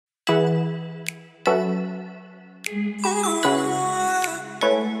You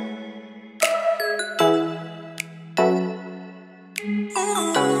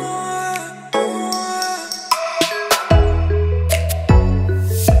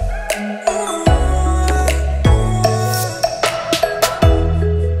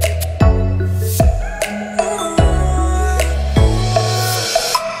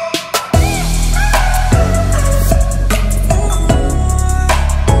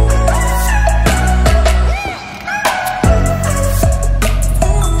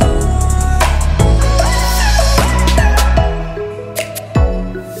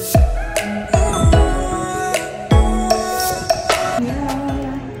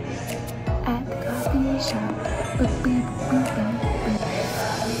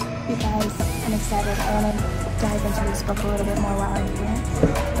guys, I'm excited. I want to dive into this book a little bit more while I'm here,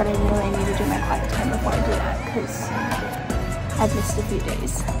 but I really need to do my quiet time before I do that because I've missed a few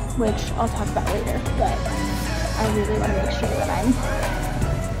days, which I'll talk about later, but I really want to make sure that I'm,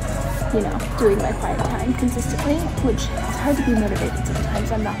 you know, doing my quiet time consistently, which is hard to be motivated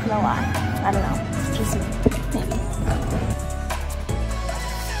sometimes, I'm not gonna lie. I don't know, it's just me, maybe.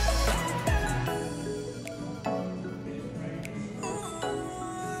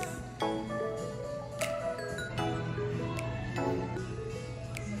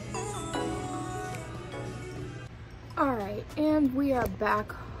 Alright, and we are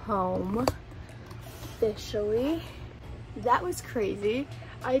back home, officially. That was crazy.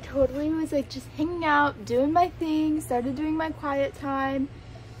 I totally was like just hanging out, doing my thing, started doing my quiet time,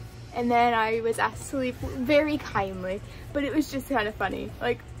 and then I was asked to leave very kindly, but it was just kind of funny.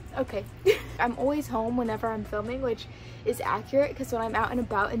 Like, okay. I'm always home whenever I'm filming, which is accurate because when I'm out and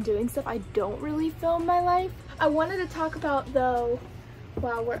about and doing stuff, I don't really film my life. I wanted to talk about, though,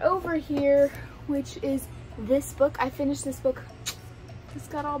 while we're over here, which is this book. I finished this book. It's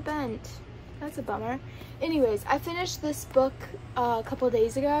got all bent. That's a bummer. Anyways, I finished this book a couple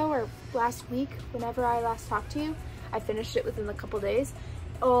days ago, or last week, whenever I last talked to you. I finished it within a couple days.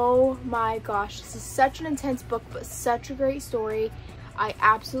 Oh my gosh, this is such an intense book, but such a great story. I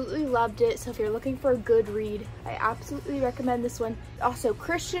absolutely loved it. So if you're looking for a good read, I absolutely recommend this one. Also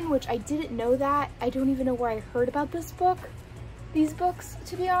Christian, which I didn't know that. I don't even know where I heard about this book. These books,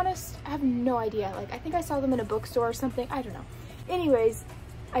 to be honest, I have no idea. Like, I think I saw them in a bookstore or something. I don't know. Anyways,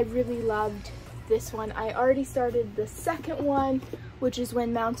 I really loved this one. I already started the second one, which is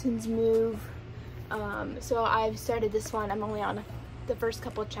When Mountains Move. So I've started this one. I'm only on the first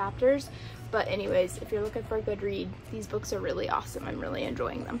couple chapters. But anyways, if you're looking for a good read, these books are really awesome. I'm really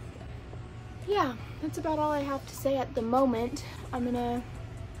enjoying them. Yeah, that's about all I have to say at the moment. I'm gonna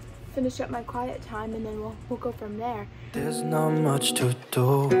finish up my quiet time and then we'll go from there. There's not much to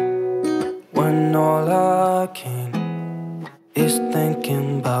do when all I can is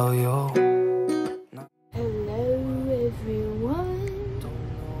thinking about you. Hello everyone,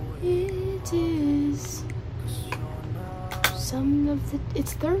 it is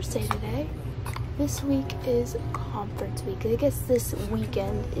it's Thursday today. This week is conference week. I guess this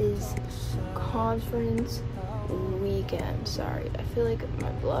weekend is conference weekend. Sorry, I feel like my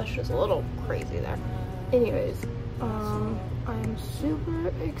blush is a little crazy there. Anyways, I'm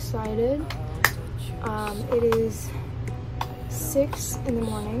super excited. It is 6 in the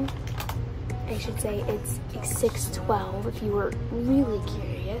morning. I should say it's 6:12 if you were really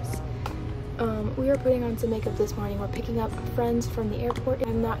curious. We are putting on some makeup this morning. We're picking up friends from the airport.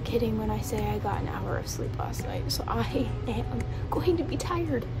 I'm not kidding when I say I got an hour of sleep last night, so I am going to be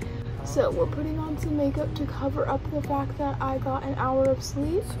tired. So we're putting on some makeup to cover up the fact that I got an hour of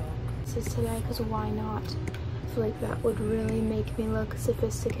sleep. This is today, because why not? I feel like that would really make me look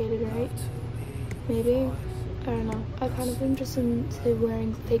sophisticated, right? Maybe? I don't know. I kind of am just into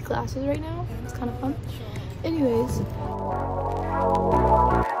wearing fake glasses right now. It's kind of fun. Anyways.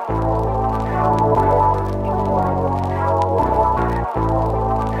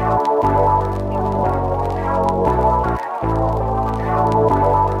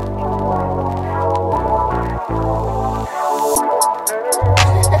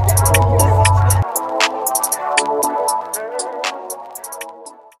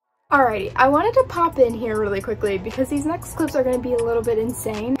 Alrighty, I wanted to pop in here really quickly because these next clips are going to be a little bit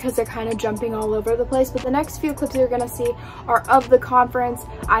insane because they're kind of jumping all over the place, but the next few clips you're going to see are of the conference.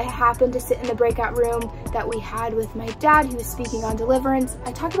 I happened to sit in the breakout room that we had with my dad, who was speaking on deliverance.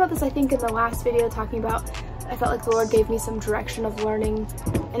 I talked about this, I think, in the last video, talking about I felt like the Lord gave me some direction of learning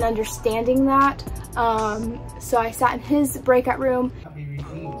and understanding that. So I sat in his breakout room.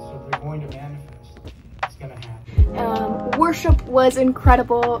 Worship was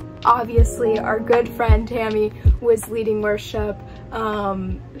incredible. Obviously, our good friend Tammy was leading worship.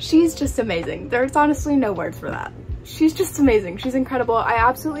 She's just amazing. There's honestly no words for that. She's just amazing. She's incredible. I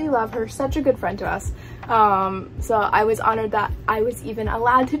absolutely love her. Such a good friend to us. So I was honored that I was even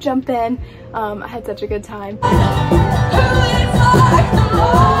allowed to jump in. I had such a good time.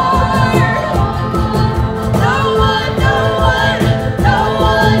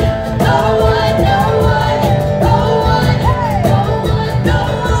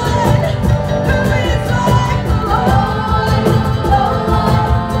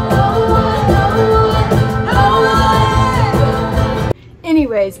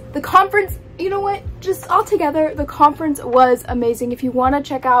 Anyways, the conference, you know what, just all together, the conference was amazing. If you want to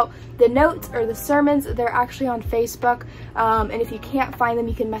check out the notes or the sermons, they're actually on Facebook. And if you can't find them,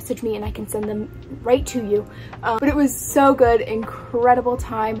 you can message me and I can send them right to you. But it was so good, incredible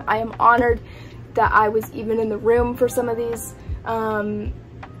time. I am honored that I was even in the room for some of these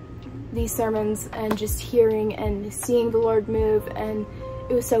sermons and just hearing and seeing the Lord move, and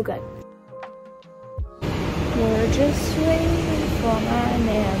it was so good. We're just waiting for my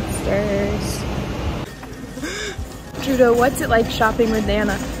answers. Judo, what's it like shopping with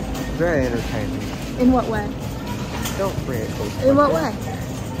Nana? Very entertaining. In what way? Don't bring it close. In what way? It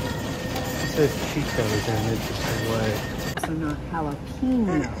says Cheetos in an interesting way. So not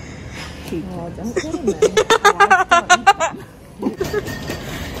jalapeno. Cheetos. Don't get them then.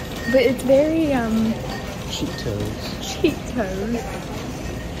 But it's very, Cheetos. Cheetos.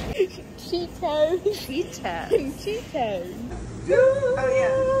 Cheetos. Cheetos. Cheetos. Oh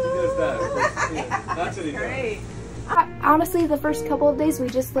yeah. He does that. That's what he does. Great. Honestly, the first couple of days we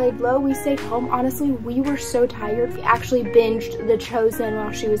just laid low. We stayed home. Honestly, we were so tired. We actually binged The Chosen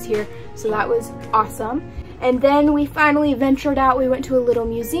while she was here, so that was awesome. And then we finally ventured out. We went to a little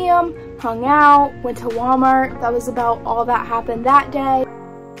museum, hung out, went to Walmart. That was about all that happened that day.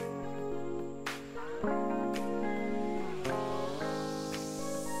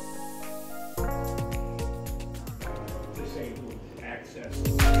 Disabled access.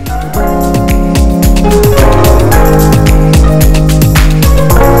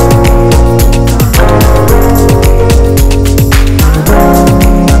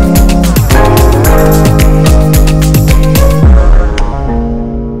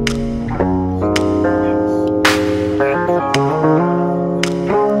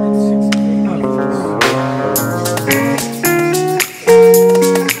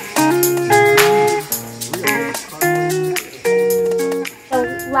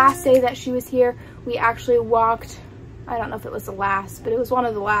 Last day that she was here, we actually walked, I don't know if it was the last, but it was one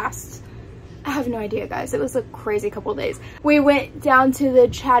of the last. I have no idea, guys. It was a crazy couple days. We went down to the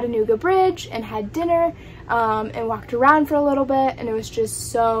Chattanooga Bridge and had dinner and walked around for a little bit, and it was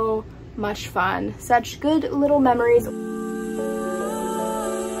just so much fun. Such good little memories.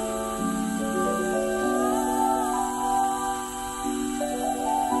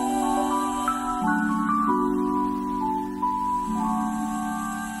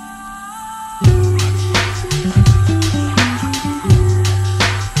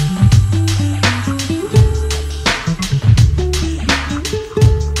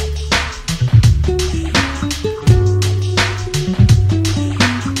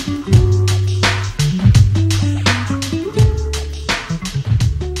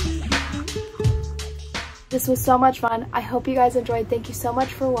 This was so much fun. I hope you guys enjoyed. Thank you so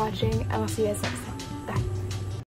much for watching, and I'll see you guys next time.